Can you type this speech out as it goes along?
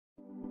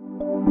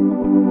Okay.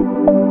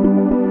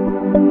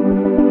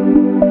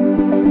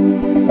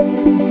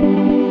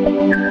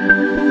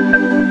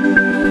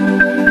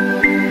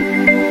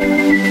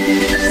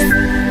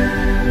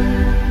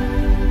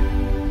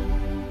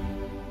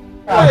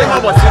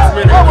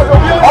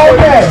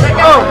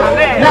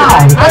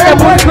 Now, I am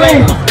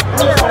quickly.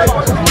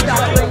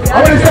 I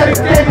want to say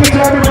thank you to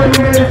everybody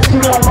who made it to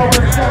our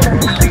moment.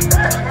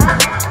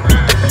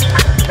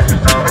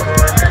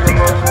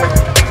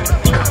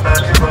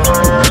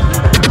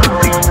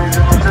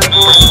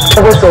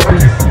 Whistle,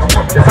 please.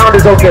 The sound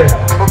is okay.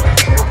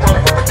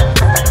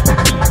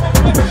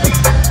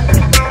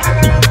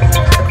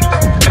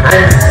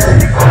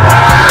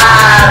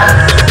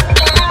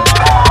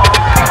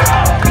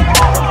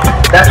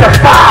 That's a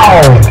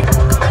foul!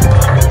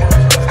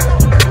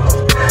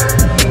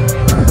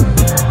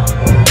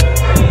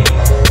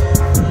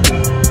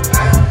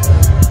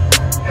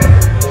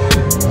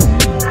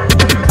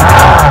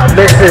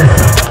 Misses.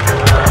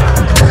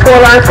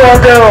 Scoreline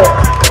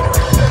 4-0.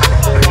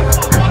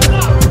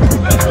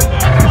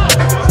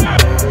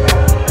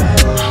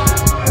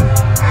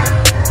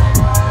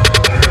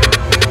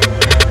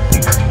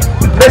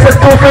 Misses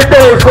 2 free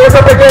throws, goes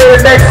up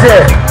again next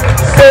year.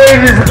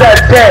 Saves the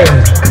day.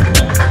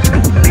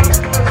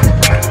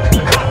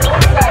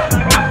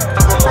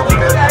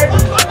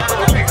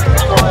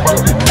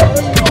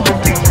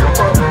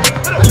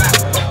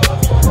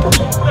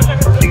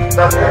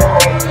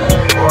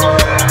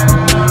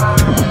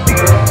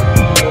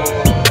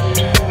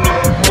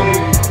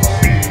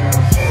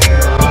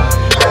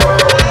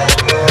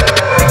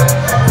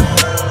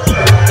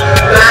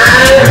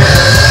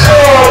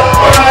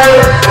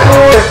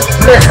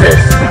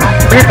 Misses.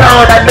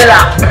 Rebound and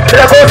Miller.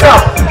 Miller goes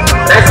up.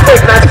 Nice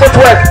pick, nice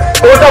footwork.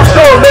 Goes up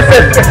strong,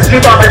 misses. Gets his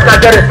rebound, but it's not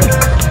getting.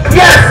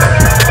 Yes!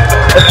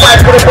 Let's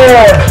fight for the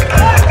ball.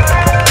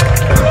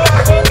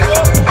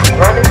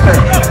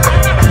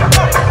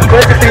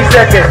 23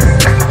 seconds.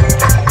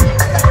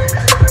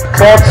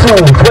 Ball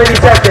 2, 20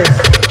 seconds.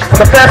 On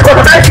the first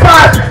quarter, nice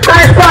pass!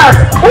 Nice pass!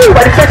 Ooh,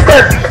 by the 6th.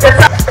 Gets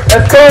up.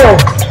 Let's go.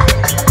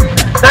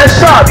 Nice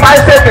shot,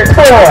 5 seconds.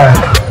 4,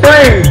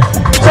 3,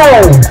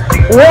 2,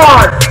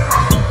 1.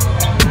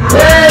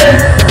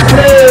 Yes!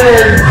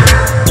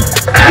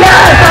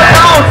 Yes! That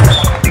counts!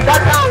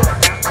 That counts!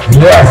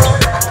 Yes!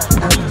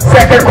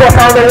 Second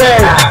quarter on the way.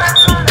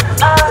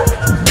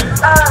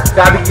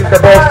 Gabi gives the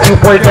ball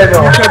 2-point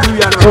general.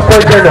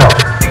 2-point general.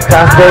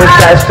 Pass goes,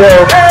 cash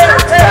show.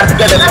 Pass to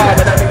get the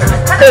 5 and I think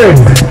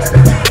 3.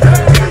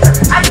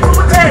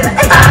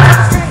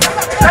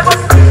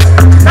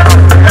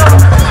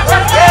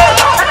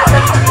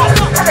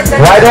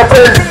 Wide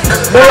open.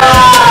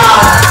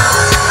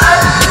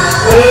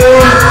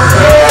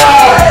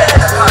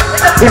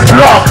 He's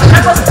blocked.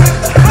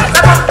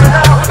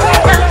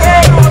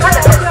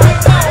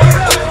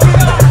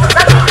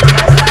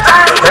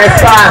 Nice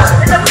pass.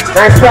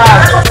 Nice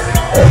pass.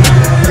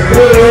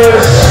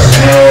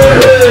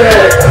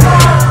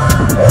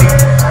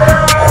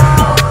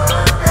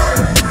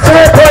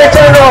 Two-point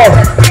general.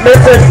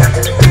 Misses.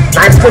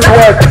 Nice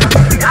footwork.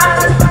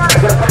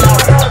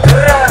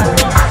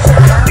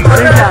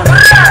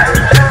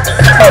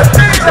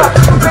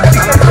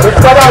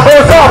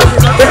 Goes up.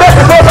 The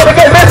misses goes up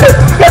again. Misses.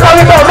 Get out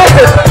rebound.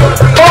 Misses.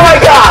 Oh my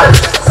God.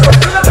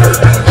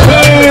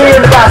 Key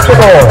in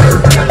basketball.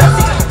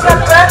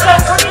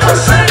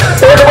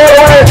 Take the ball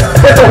away.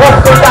 Get the horse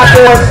going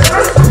backwards.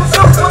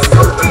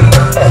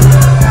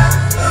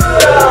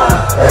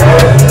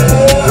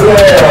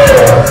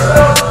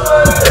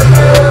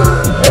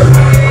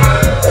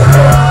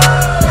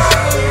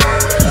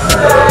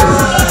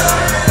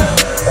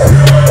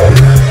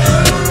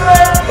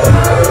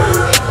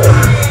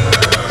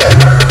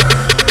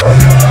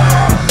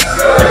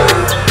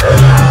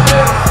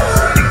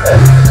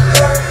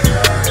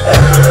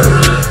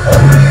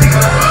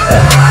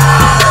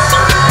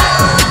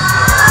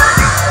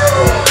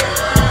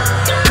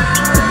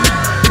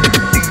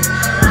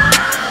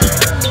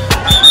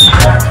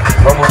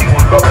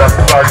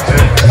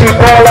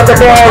 The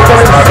ball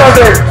from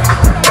Southern.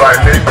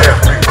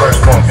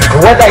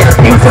 Weather is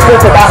beautiful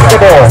for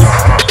basketball.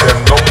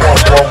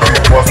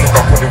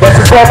 Gets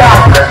his ball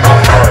back.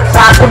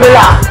 Pass to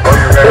Miller.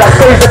 Miller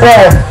saves the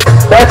ball.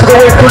 Back to the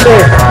way Tunde.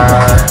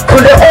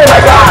 Tunde, oh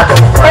my God.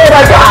 Oh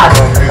my God.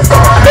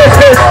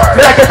 Misses.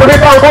 Miller gets the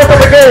rebound, goes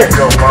up again.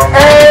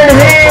 And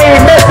he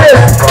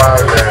misses.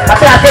 I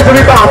think I get the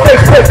rebound.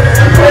 Take.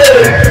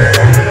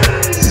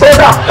 Goes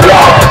up.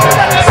 Block.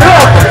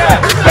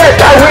 Get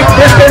that weak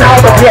distance out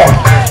of here.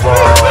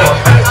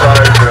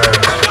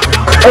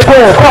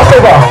 Again,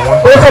 crossover.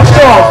 Goes up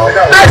strong.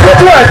 Nice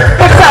footwork.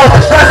 Kicks out.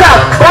 That's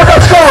out. Goes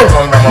up strong.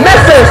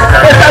 Misses.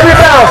 Gets that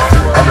rebound.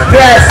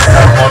 Yes.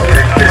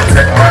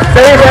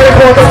 Very, very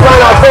important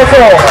final.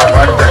 4-4.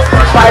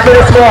 5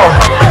 minutes more.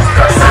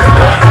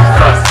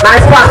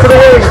 Nice pass to the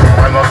wing.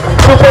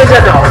 2-point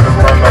general.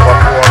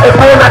 It's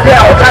going not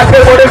there. Try to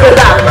get more than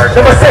that.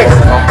 Number 6.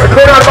 It's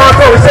going on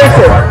bounce. We saves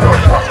it.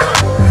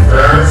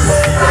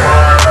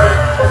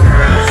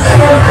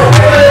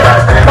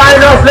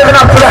 Finals living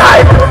up to the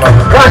hype.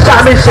 One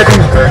shot, Shadi.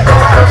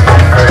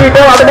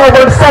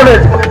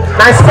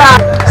 Nice stop.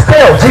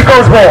 Still,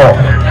 Chico's ball.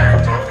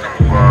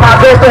 Pass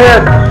goes to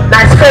him.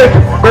 Nice fake.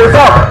 Goes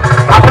up.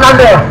 Up and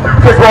under.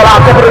 Gets ball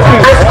out. Top of the key.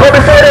 Nice Kobe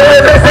fade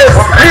in. Misses.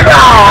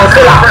 Rebound.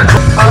 Still out.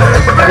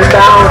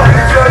 Rebound.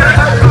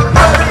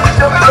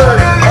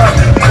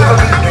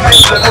 Nice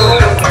shot.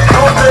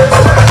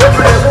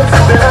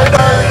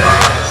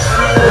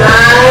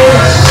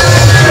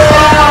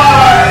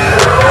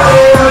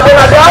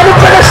 Down to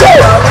finish it.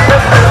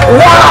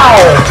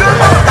 Wow.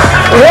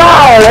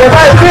 Wow. Was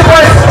that 3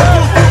 points?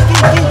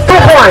 2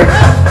 points.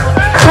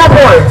 2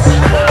 points.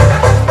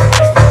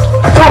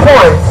 2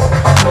 points.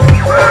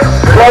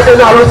 Well, they're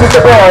not losing the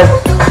ball.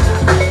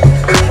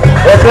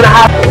 What's gonna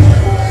happen?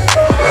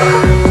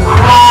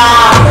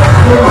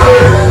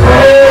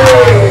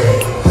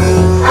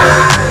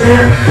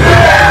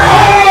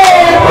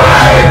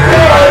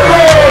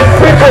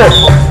 People,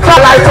 stop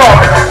light talk.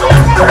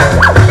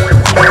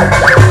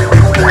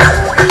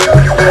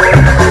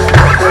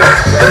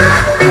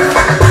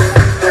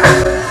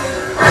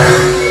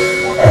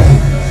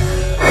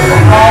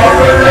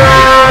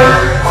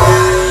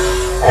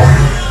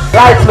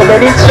 Lights, but they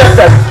need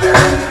Chester.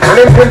 And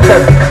then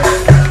Vincent.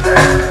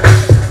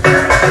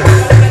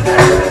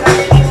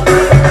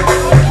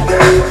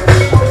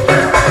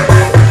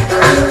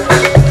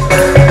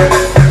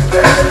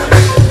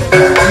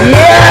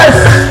 Yes!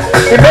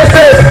 He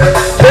misses.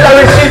 Miller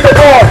receives the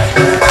ball.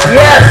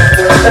 Yes!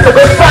 That's a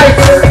good fight.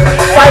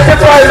 Fight the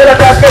ball. Miller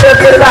can't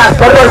get it back.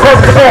 But Miller goes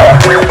to the ball.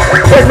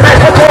 It's nice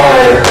for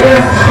ball.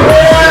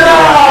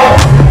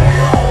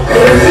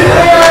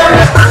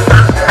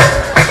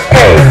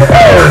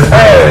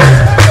 Hey.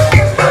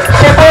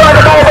 Keep on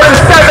the ball for him.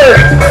 7.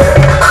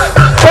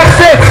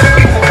 6.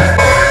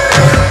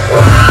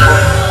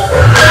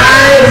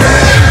 Nice.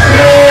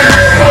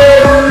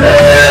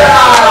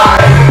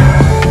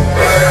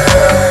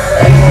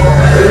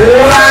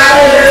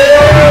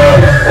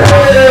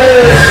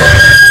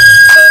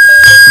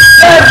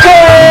 Let's go!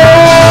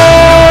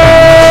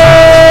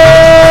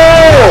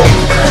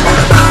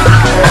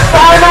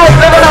 Finals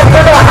living up to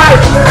the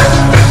hype.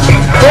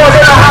 They're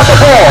gonna have the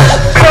ball.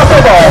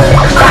 Crossover.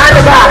 Behind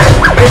the back.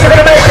 Is he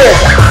gonna make it?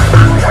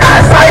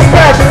 Side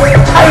step.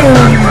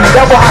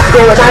 Double has to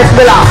go. Nice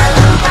Miller.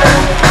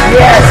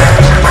 Yes.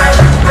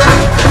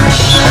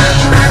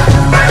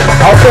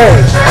 Okay.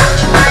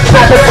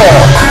 Snap the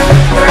ball.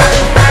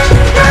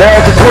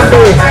 There's the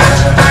Tunde.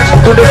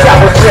 Tunde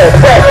Sabu Thread.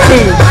 Thread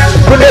team.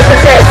 Tunde the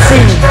thread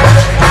team.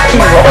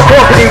 What a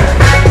company.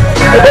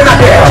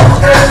 Ebenadel.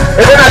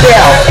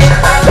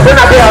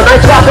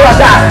 Nice pass to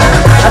attack.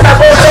 Attack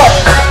goes up.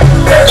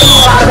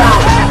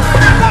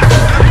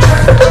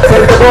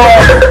 Take the ball.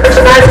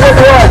 Nice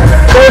footwork.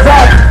 Goes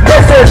up.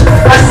 Misses.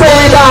 That's so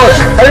rebound.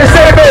 And you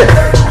save it.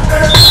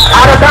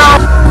 Out of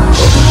bounds.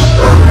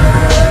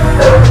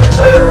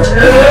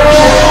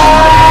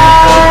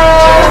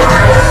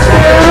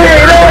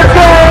 Let's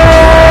go!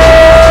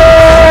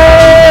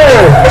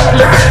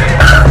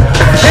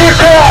 Here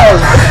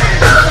comes.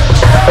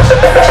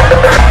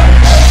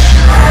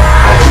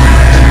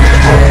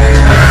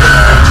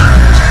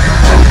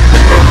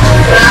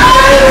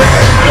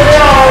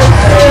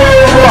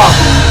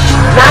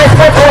 Nice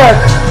footwork.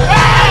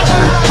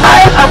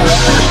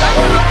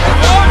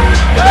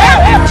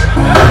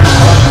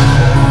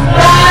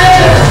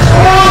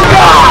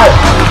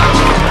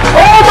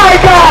 Oh my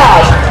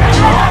God!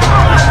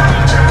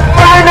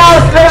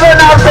 Finals living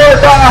up to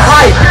the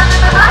hype.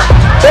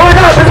 Going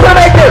up, he's gonna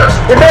make it.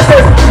 He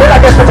misses. Miller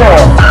gets the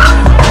ball.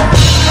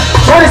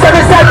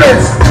 27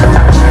 seconds.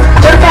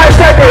 35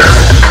 seconds.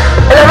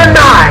 11-9.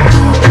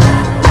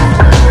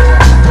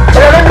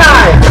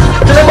 11-9.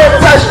 To the ball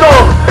side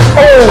strong.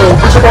 Oh,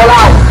 push the ball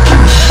out.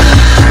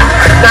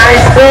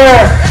 Nice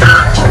ball.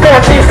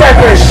 14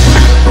 seconds.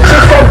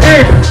 Shoot from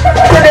deep.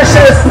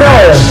 Finishes no.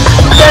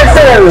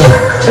 Cancel.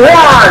 1-0.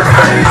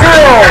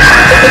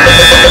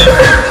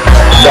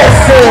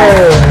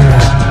 Listen.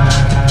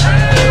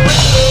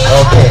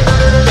 Okay.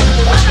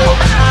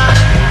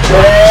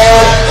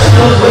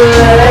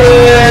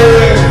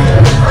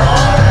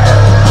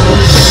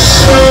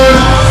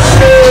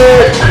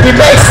 He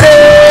makes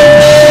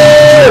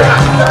it.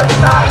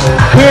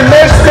 He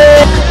makes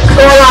it.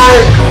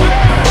 Alright.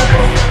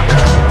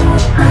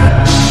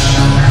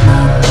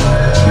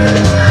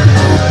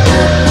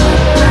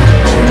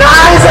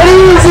 Nice and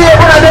easy,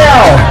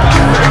 Ebenadel.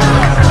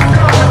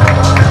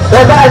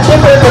 Well, that's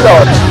different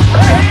though.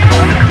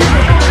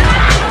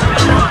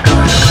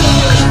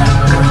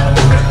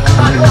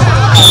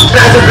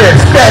 Nice again.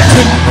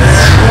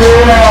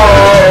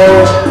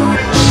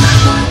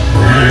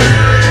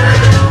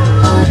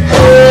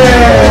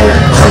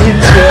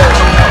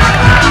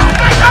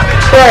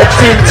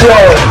 13-12.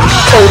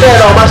 Oh,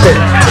 that all my shit.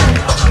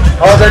 I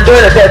was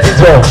enjoying the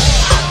 13-12.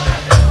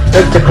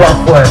 Make the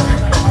clock work.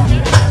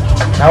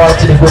 Now I'm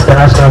to the good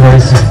international very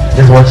soon.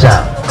 Just watch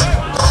out.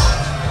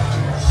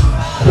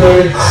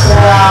 Good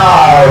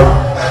job.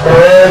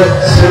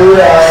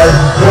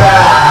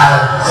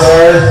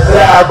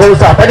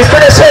 Goes up and he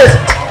finishes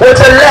with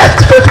the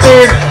left.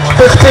 15.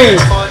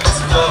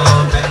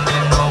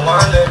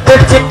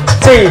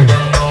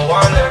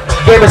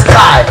 Game is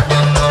tied.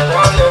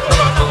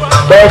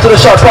 Ball to the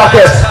short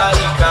pockets.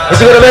 Is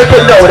he gonna make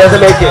it? No, he doesn't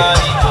make it.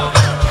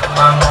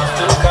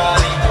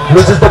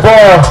 Loses the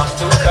ball.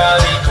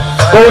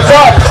 Goes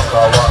up.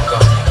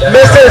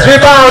 Misses.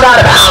 Rebound out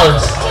of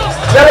bounds.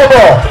 Yellow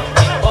ball.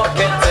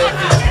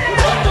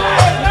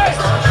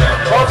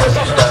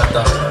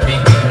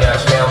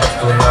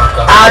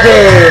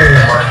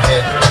 Adi.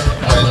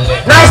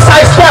 Nice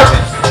side step.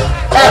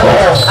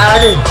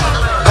 Adi.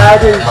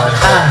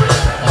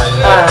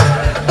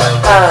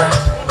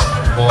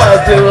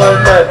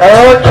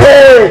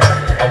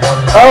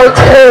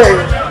 Okay.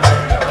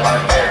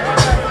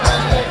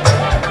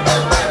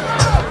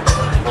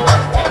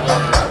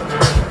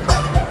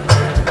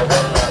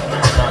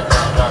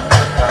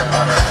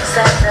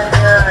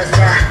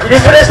 You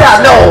didn't finish that?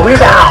 No,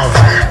 rebound.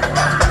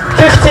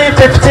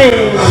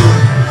 15-15.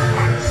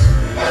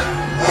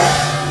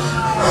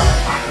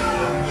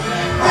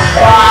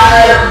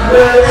 5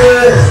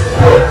 minutes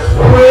to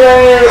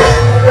play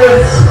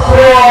this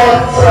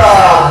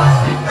quarter.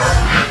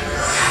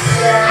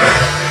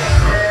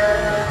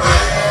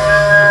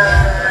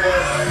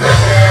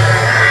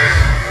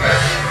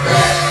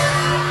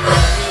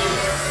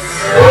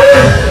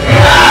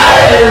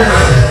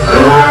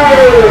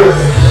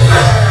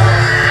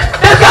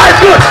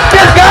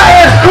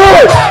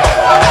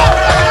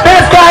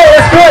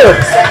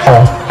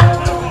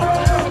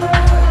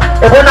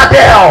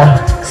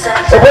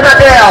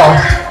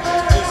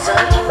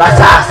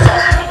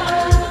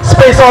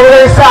 Space all the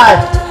way inside.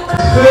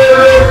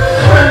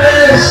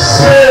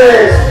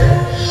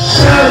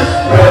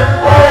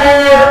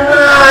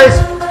 Nice.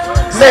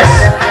 Miss.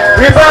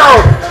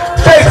 Rebound.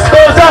 Takes.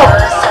 Goes up.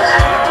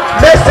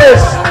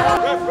 Misses.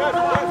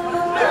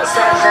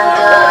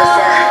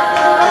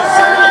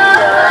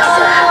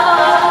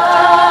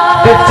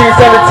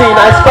 15-17.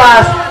 Nice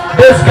pass.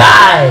 This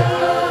guy.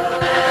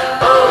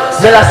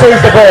 Miller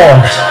saves the ball.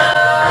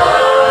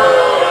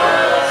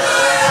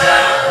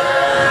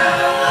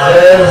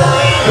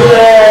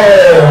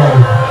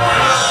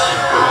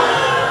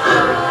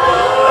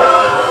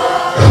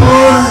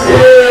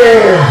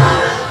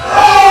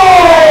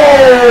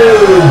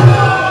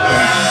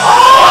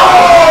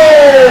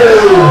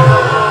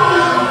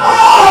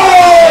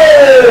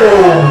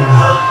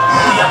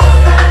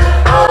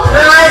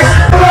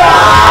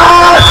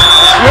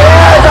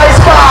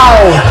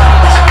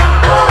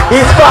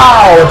 He's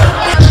fouled.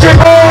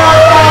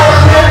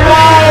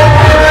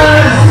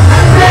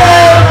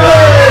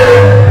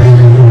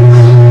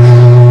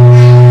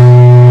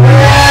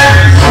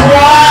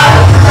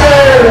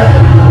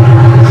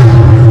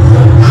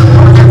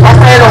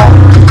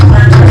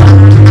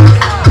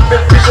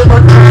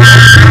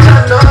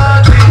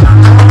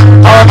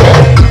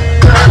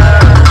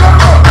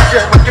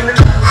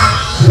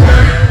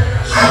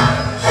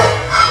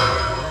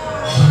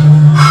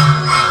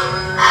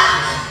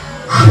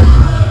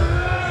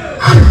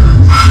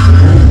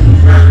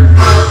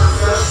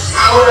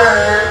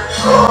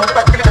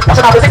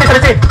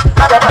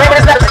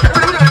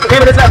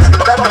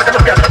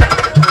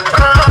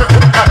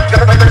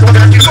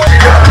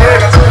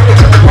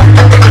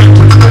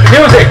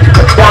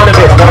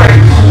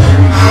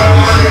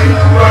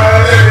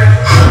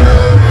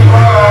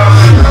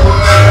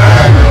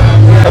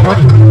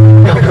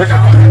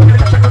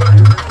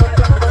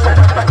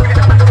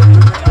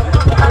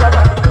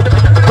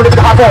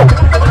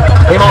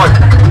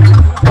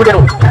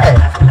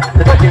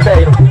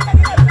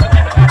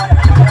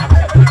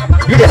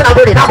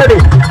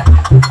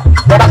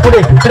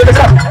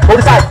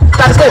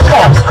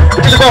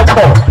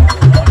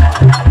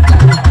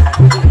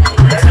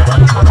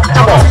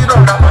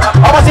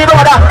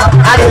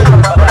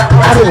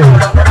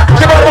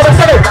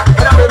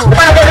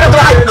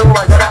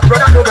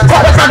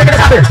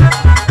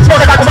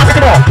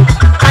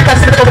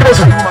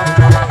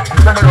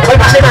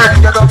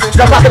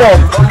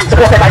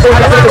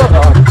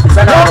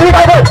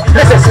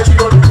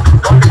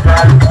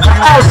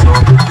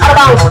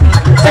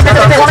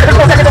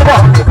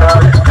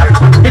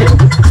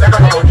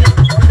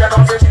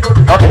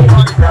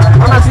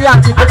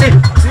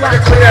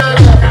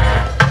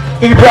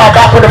 Ibra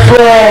back on the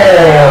floor.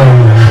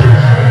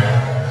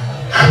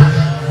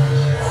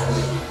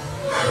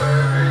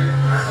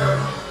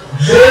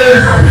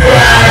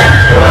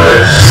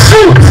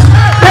 Shoot!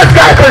 This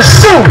guy can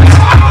shoot!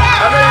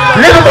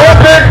 Leave him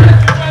open.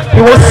 He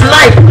will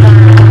snipe.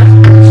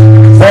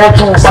 Ball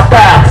to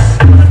Batas.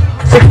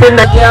 16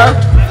 here.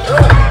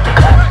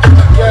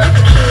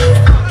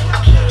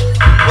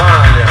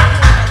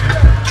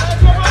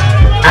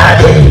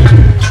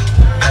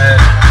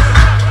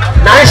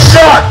 Nice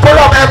shot, pull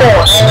up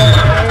elbows.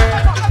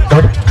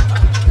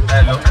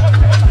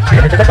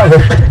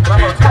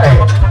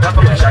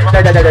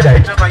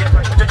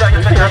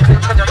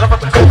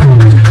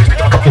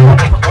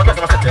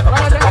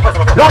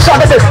 Long shot,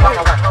 misses.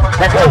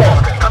 Let's go.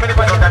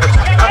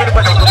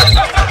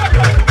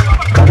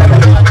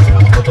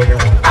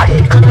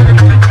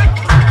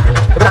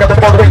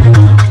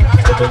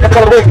 Let's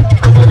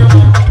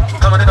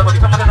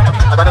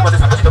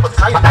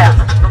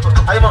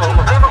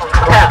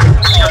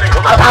go.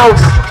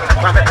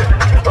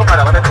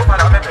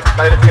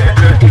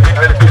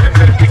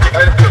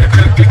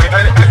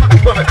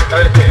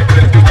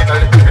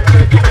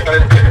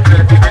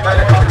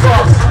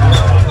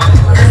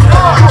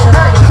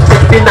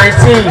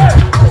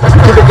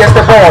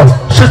 gets the ball,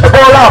 shoots the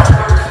ball up.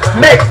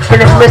 Mick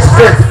misses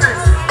it.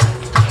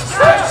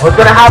 What's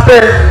gonna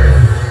happen?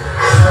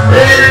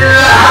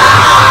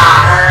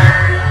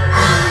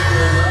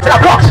 Miller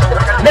blocked.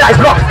 Miller is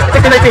blocked.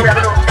 16-19.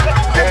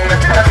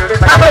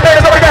 Halfway there,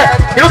 over there.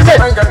 He loses it.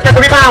 Gets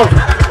the rebound.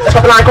 Let's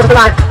go to the line, go to the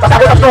line. That's how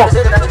good strong.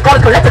 Ball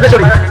is collected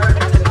literally.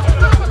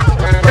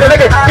 Didn't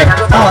make it.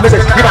 Oh,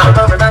 misses. Rebound.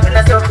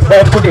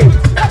 Ball to Tunde.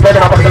 Ball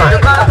them up the line.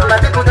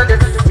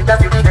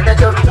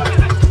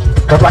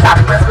 Go to attack.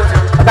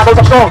 Attack goes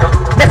up strong.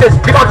 Misses.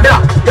 Rebound.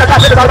 Miller. Miller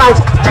tries to hit it out of bounds.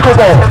 Chico's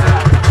ball.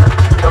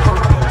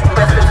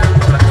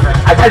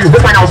 I tell you,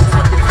 this finals.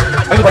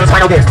 Anybody's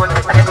final game.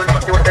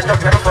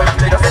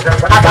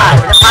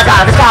 Aga,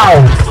 the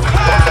foul.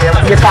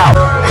 He is foul.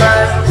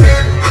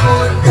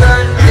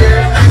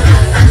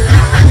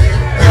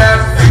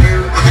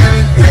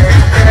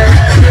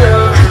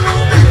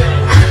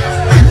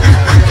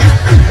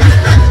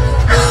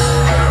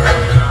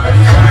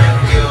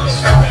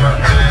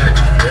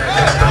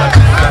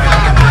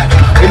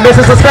 He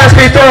misses his first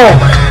free throw.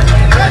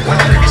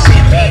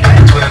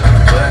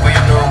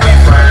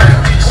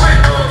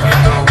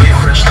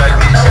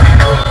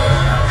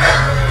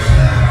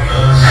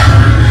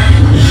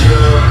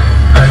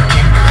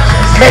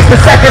 Makes the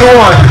second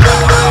one.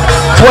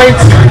 20.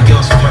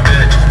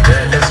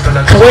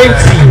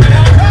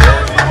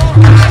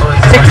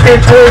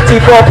 16-20,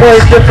 4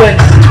 points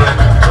difference.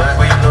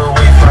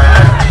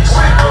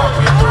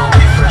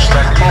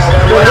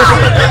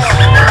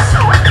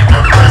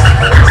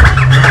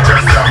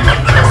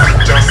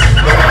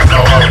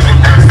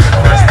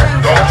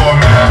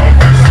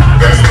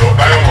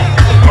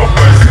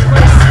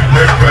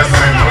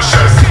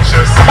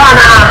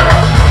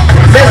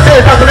 This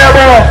is the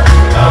ball.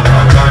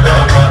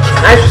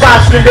 Nice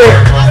pass today.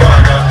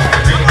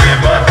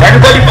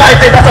 Everybody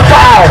fights it. That's a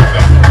foul.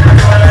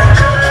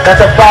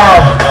 That's a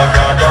foul.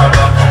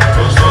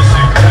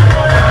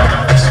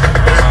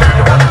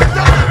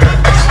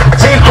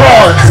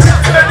 G-Crons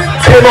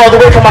came all the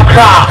way from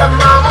Accra.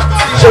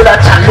 Show that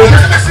Charlie.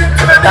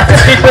 That's a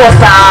streetball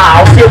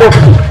star.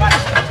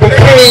 They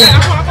came.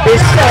 They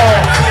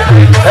saw.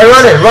 Hey,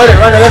 run it.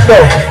 Let's go.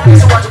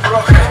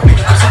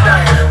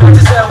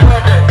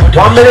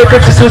 1 minute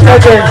 52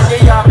 seconds.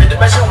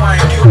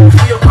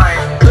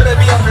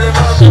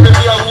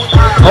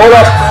 Hold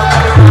up.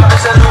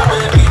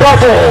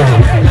 Bubble.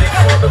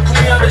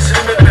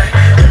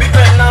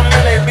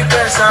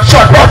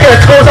 Shot bucket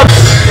goes up.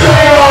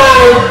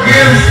 Oh,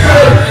 gives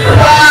the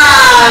pass.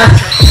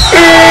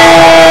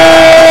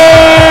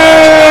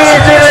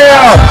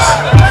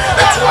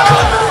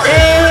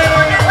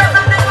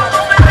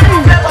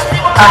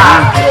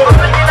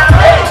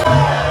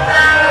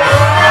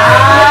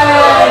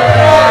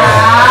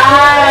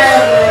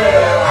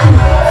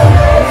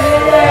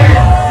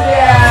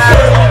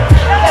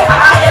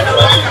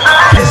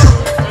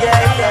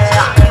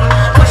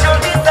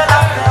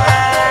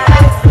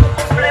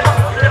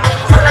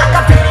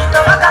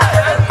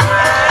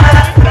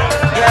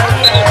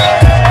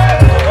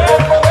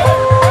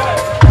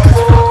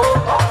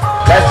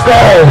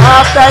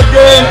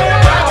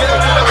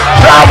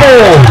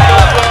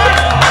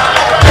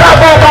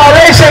 Travel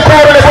violation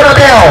call on the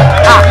Bonadell.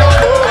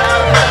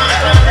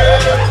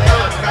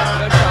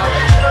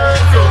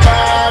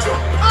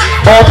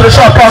 Ball to the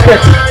shot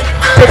pocket.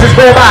 Takes his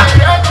ball back.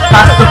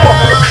 Passes the ball.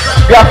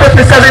 We have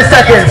 57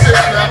 seconds.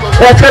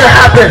 What's gonna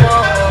happen?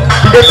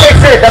 If they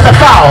takes it, that's a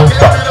foul.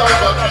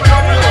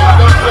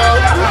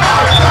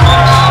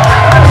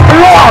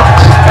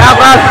 Blocked.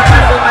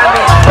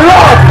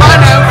 Blocked.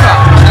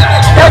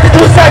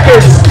 32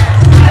 seconds.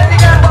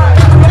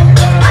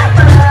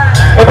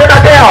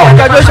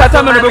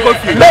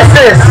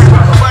 Misses.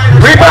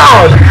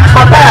 Rebound.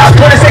 Mathias,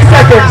 26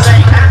 seconds.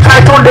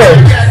 Tunde.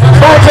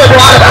 Ball to the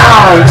out of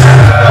bounds.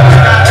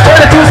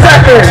 22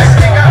 seconds.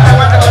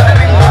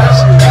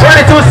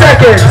 22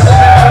 seconds.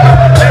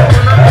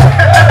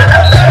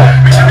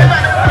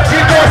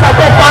 Chicos, I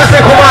got fancy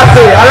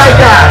Kumasi. I like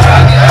that.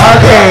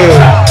 Okay.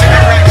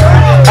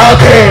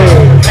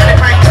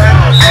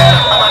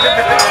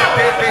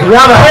 We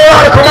have a whole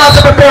lot of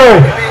Kumasi people.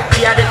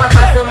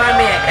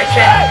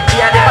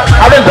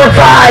 Having good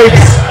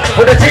vibes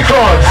with the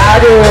T-Cross.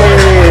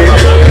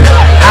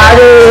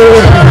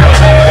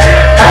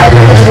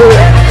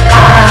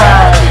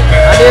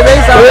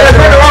 We're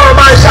been around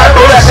my shot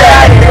for the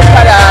shot.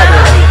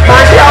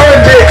 My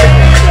challenge.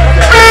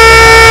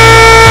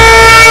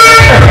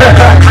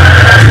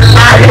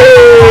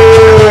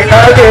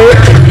 Okay.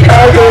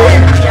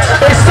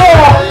 They saw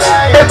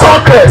the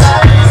conquered.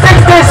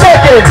 16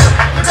 seconds.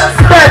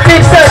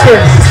 13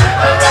 seconds.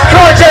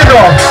 Throw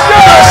general.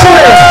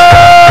 Shooting.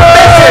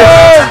 Misses.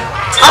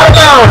 Out of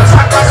bounds.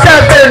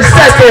 7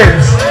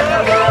 seconds.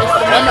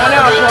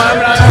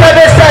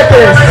 7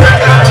 seconds.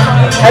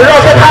 And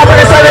look what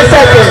happened in 7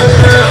 seconds.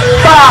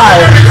 5,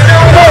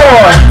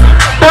 4,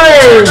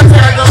 3,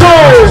 2,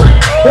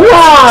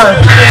 1.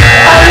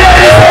 And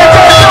ladies and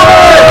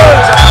gentlemen,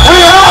 we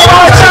have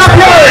our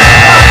champion.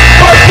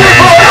 For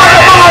people on the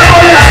mark for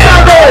this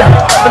Sunday.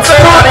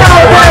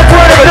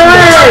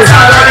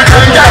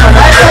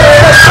 2023.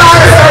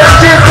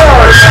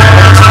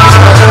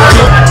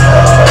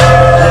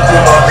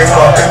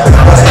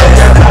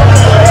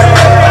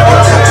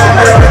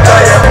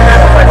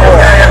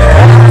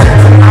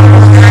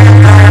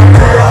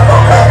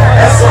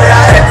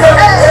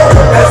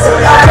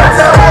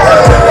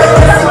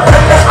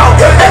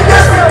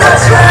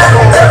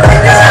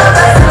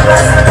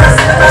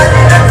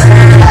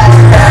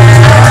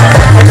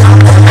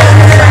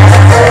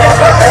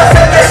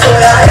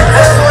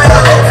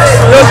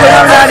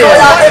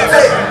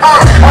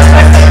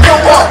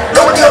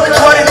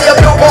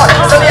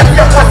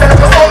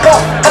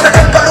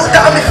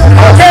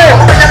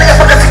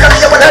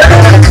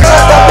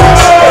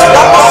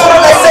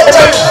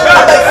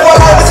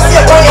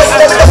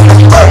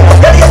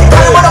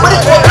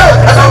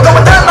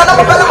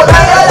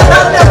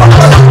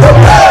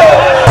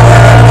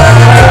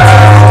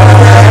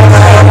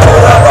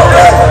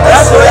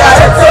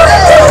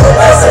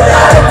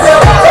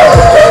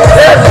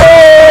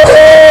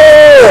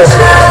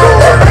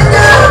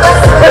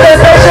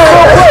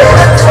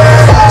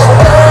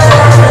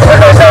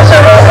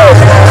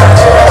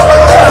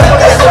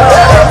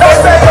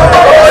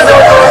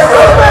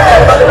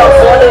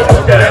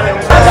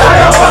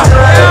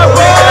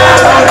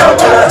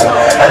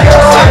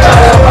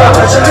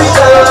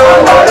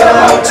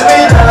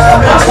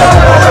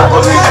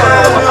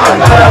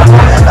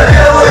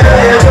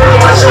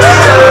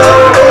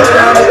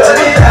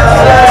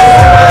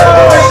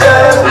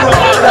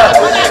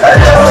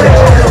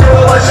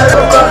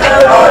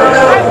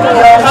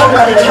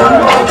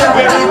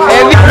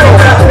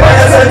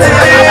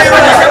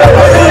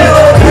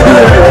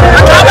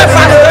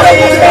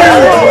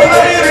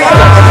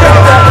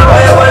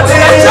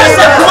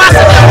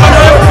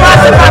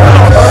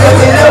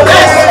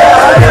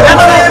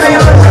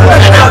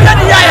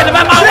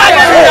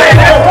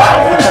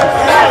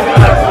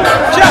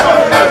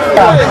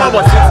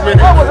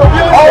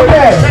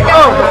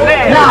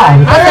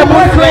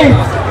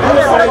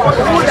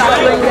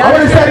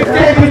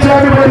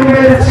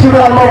 everybody made it to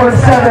our level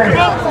 7.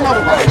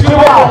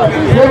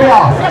 Here we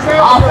are.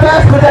 Our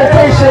first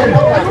presentation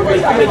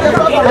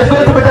is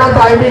going to be done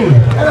by me.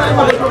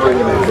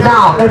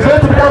 Now, it's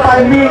going to be done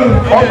by me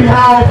on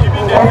behalf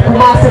of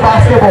Kumasi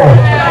Basketball.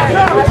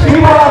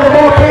 People on the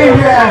ball came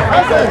here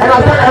and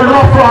I've done a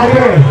lot for our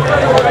game.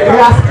 We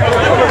have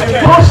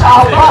pushed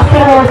our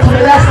basketball to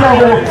the next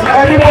level.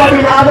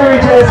 Everybody in other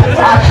regions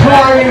are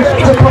trying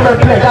to come and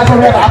play. That's why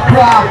we have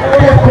Accra,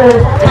 Cape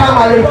Coast,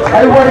 Tamale,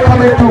 everybody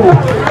coming through.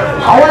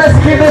 I want us to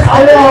give this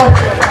award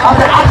as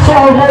the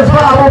actual most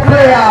valuable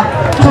player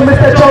to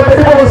Mr. John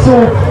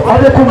Bedibosu of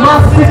the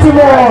Kumasi City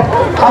Mall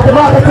as the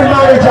marketing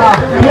manager.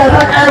 He has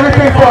done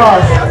everything for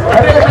us. A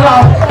big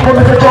clap for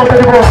Mr. John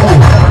Bedibosu.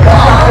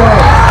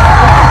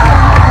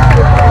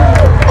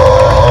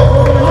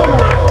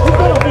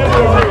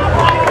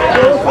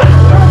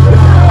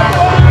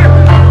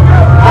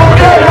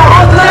 Okay, now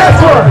on to the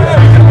next one.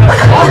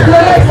 On to the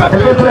next one.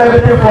 They're going to do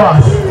everything for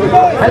us.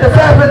 And the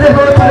first one is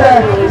going to the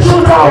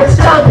shootout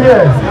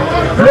champion.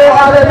 No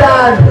other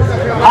than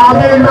our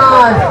main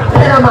man,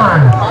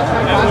 Pinaman.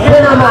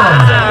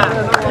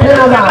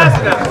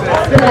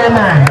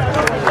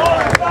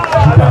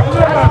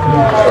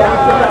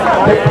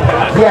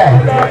 Yeah,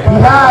 he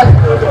had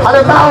an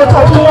amount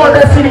of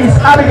 200 cities,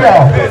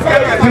 Abigail.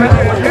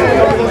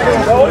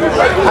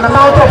 An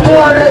amount of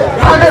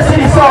 100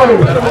 cities, sorry.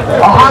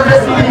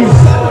 100 cities.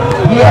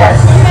 Yes.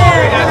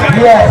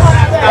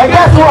 And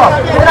guess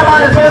what?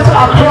 Pinaman is going to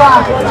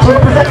Accra to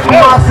represent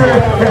Kumasi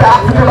in the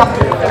African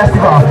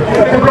Festival.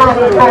 We're going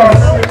to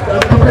pause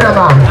to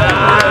Pinaman.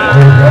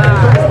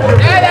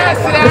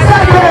 The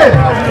second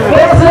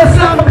goes to the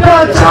Slam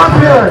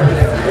champion.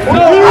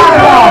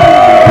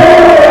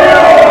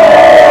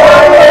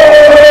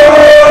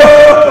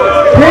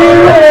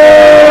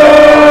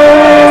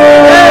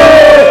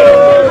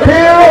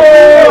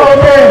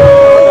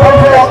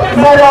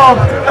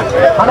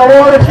 An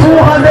award of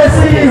 200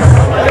 C's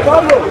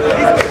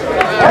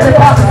and the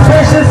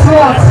participation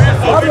slots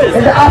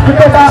in the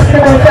African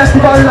Basketball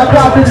Festival in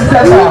Accra in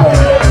December.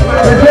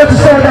 We're going to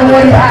show them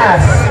what he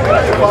has.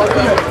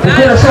 We're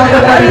going to show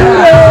them what he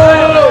has.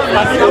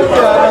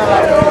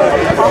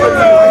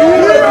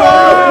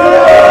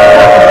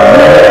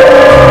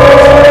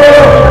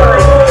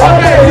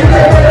 Okay, you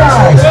take it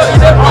out.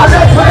 Our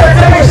next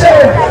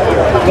presentation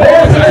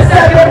goes to the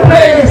second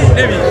place.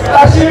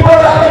 Ashibo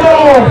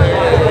Alamo.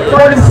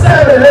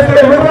 47, let's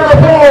get a round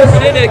of applause to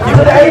the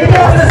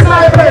 80,000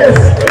 snipers.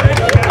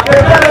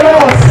 They've done a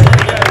lot.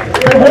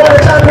 They won the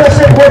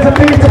championship once a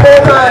piece of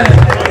all time.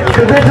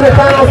 They've been to the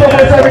finals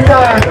almost every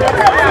time.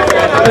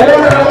 They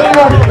won the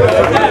award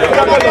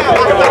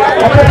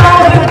of the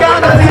 1,000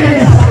 Ghana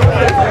cities.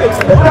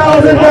 The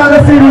 1,000 Ghana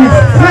cities.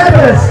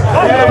 Snipers,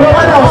 your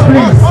medals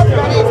please.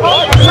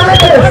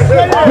 Snipers,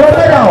 your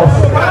medals.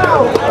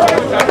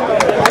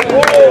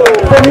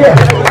 From here.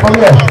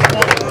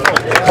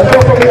 Let's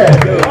go from here.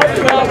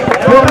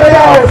 Your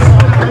medals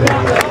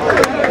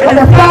and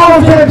the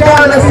 1,000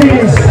 Ghana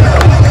cities.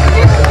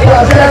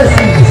 Your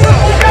jerseys.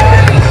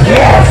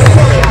 Yes.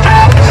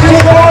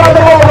 She's the one on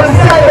the wall with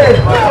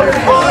 7.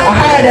 I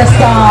had a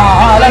star.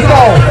 Alright, let's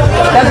go.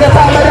 Let's get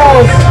some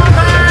medals.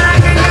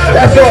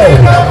 Let's go.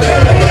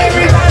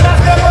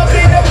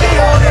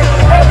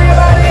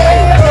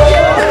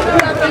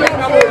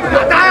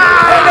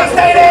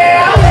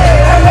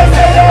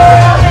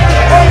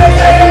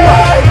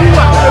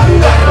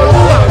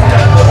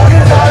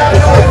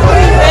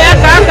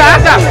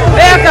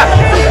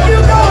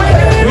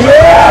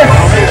 Yes!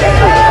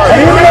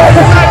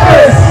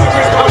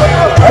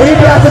 Are you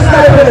guys the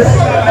snipers?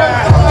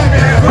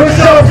 Good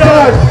job,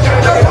 God.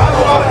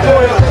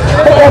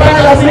 Oh,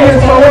 man, see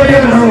his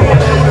holding group.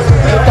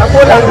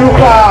 Tapola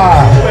Duka.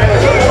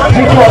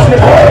 Because the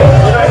boy.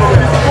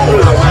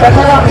 They're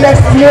coming up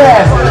next year.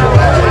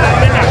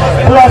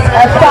 Plus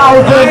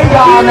 1,000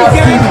 Ghana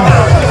cities.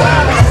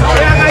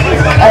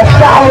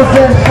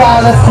 1,000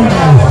 Ghana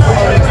cities.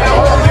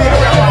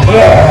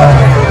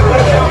 Yeah.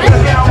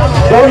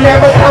 Don't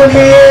never come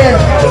in.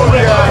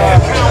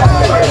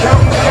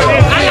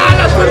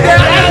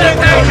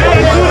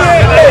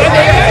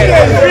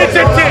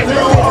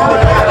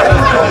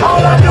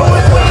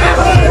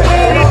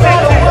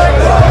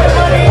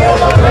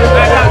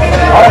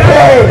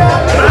 Okay.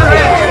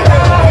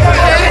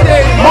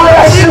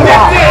 Maya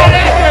Shiva.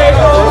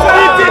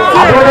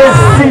 I want to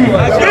see.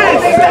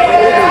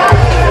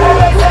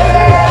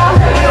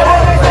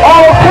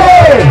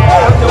 Okay.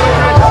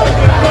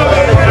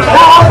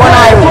 Now when I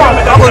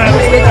will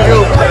use it to do.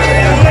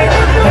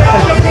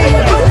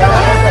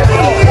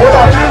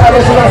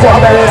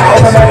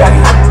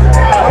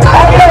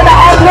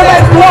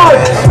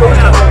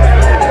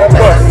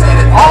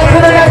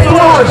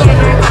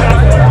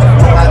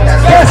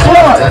 Guess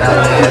what?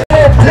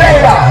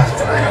 Player.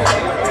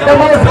 The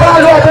most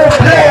valuable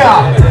player.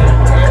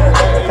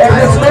 And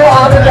there's no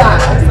other than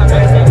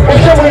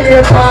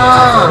William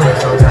Pan.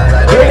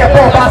 Bring the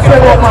ball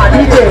basketball man.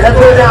 DJ, let's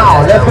go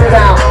down.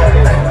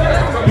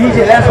 DJ,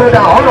 let's go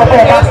down. On the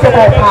ball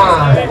basketball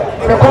pan.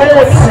 The goal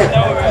is sick.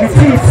 You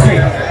see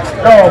it.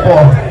 No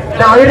ball.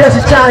 Now it is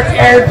a chant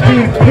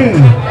MVP,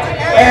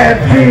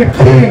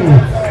 MVP,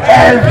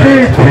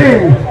 MVP,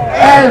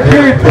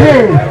 MVP,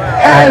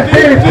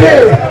 MVP.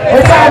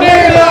 It's a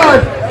million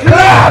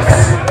clocks.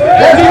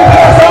 Let's give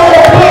us all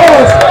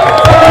applause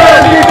for the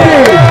MVP.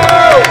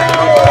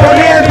 For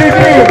the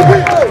MVP.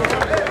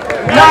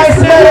 Nice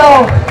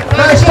medal,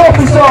 nice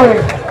trophy, sorry,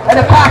 and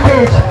a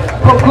package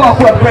from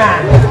Clockwork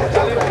Brand.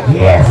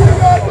 Yes.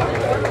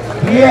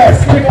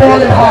 Yes, keep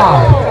balling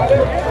hard.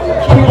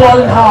 Keep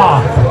balling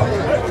hard.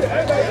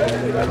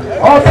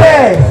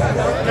 Okay,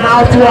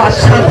 now to our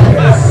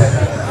champions.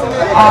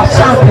 Our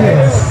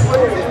champions.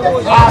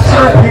 Our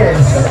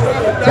champions.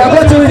 They are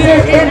going to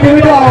receive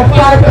individual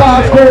 5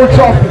 cars gold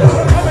trophies.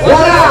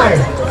 One line.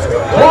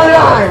 One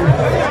line.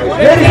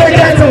 Ladies and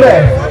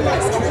gentlemen,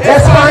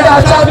 let's find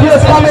our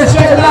champions coming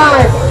straight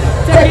line.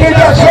 Taking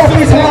their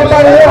trophies one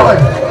by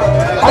one.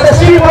 On the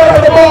streetboard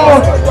of the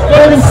ball,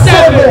 going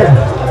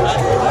 7.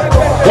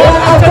 One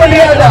after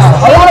the other.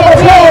 A lot of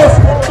applause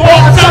for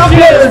our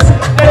champions,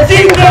 the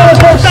team girls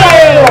from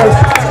Shiloh.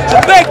 A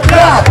big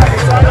clap.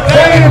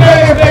 Very,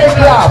 very big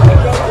clap.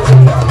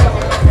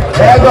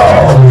 There you go.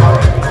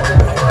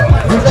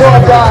 Good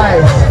job,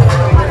 guys.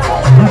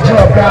 Good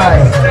job,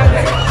 guys.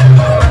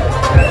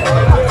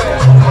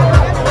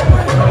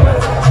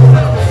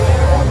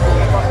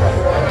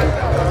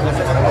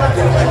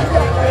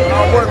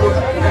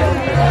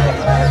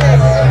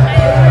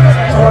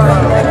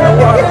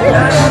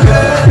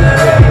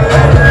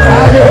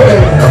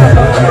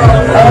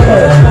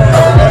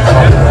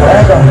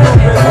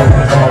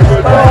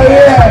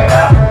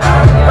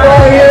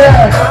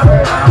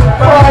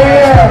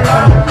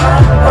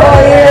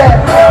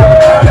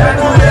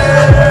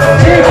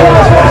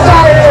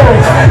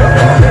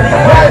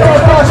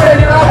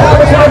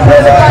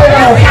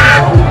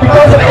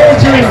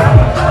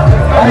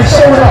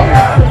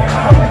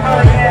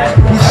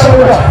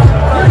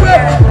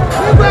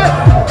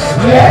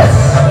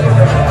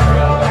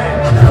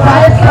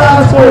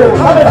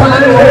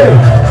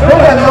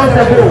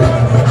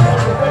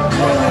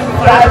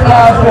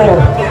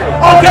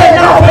 Okay,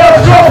 now for a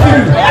trophy.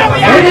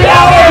 We need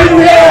our in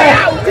here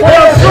for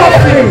a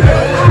trophy.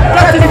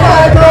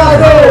 35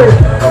 cars old.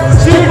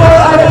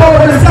 Streetball and the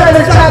moment, the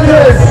 7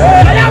 champions.